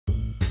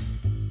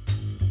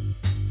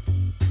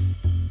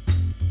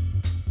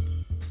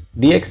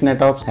DX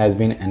NetOps has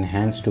been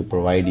enhanced to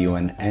provide you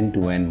an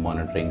end-to-end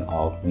monitoring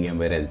of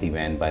VMware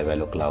SD-WAN by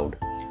VeloCloud.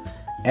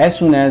 As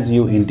soon as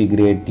you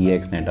integrate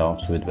DX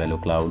NetOps with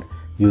VeloCloud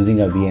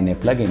using a VNA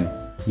plugin,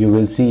 you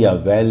will see a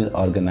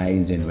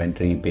well-organized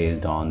inventory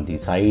based on the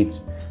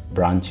sites,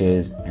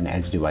 branches, and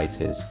edge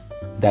devices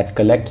that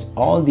collects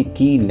all the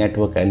key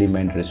network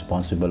elements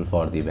responsible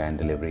for the WAN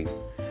delivery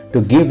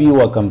to give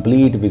you a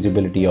complete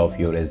visibility of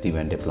your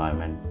SD-WAN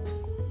deployment.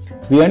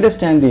 We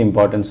understand the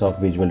importance of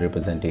visual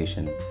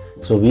representation,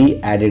 so we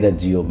added a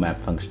Jio Map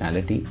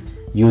functionality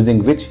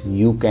using which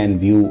you can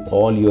view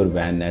all your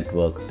WAN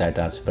networks that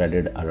are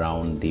spread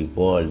around the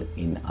world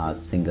in a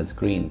single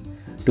screen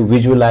to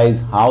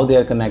visualize how they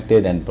are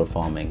connected and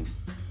performing.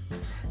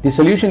 The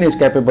solution is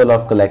capable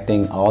of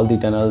collecting all the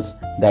tunnels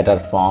that are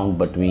formed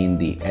between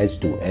the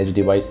edge-to-edge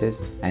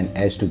devices and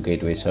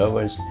edge-to-gateway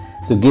servers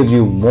to give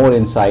you more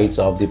insights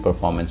of the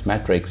performance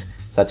metrics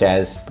such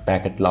as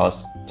packet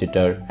loss,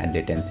 jitter, and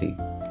latency.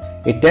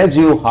 It tells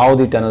you how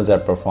the tunnels are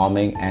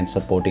performing and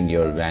supporting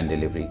your WAN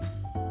delivery.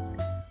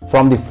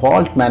 From the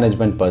fault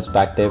management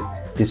perspective,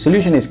 the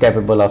solution is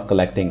capable of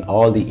collecting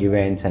all the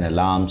events and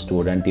alarms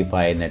to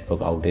identify network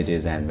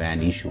outages and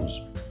WAN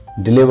issues,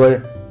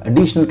 deliver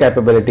additional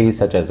capabilities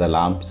such as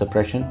alarm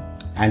suppression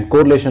and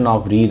correlation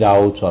of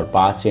reroutes or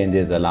path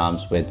changes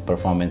alarms with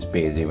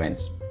performance-based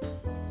events.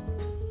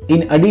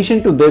 In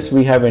addition to this,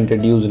 we have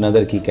introduced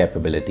another key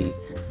capability,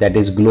 that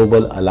is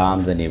global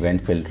alarms and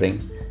event filtering,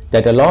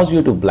 that allows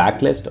you to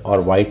blacklist or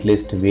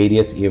whitelist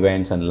various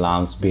events and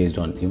alarms based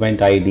on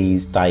event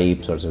IDs,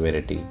 types, or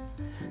severity.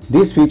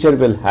 This feature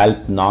will help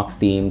NOC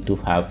team to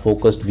have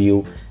focused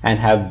view and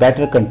have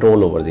better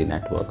control over the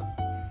network.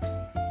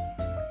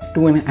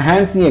 To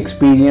enhance the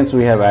experience,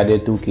 we have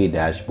added two key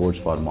dashboards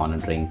for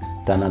monitoring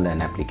tunnel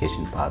and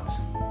application paths.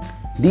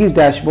 These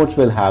dashboards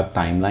will have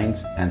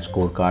timelines and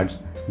scorecards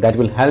that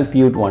will help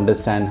you to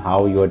understand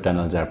how your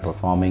tunnels are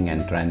performing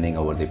and trending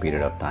over the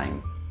period of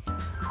time.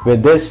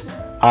 With this,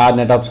 our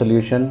NetOps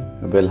solution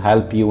will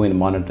help you in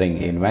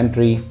monitoring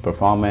inventory,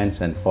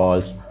 performance, and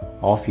faults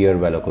of your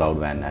VeloCloud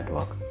WAN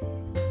network.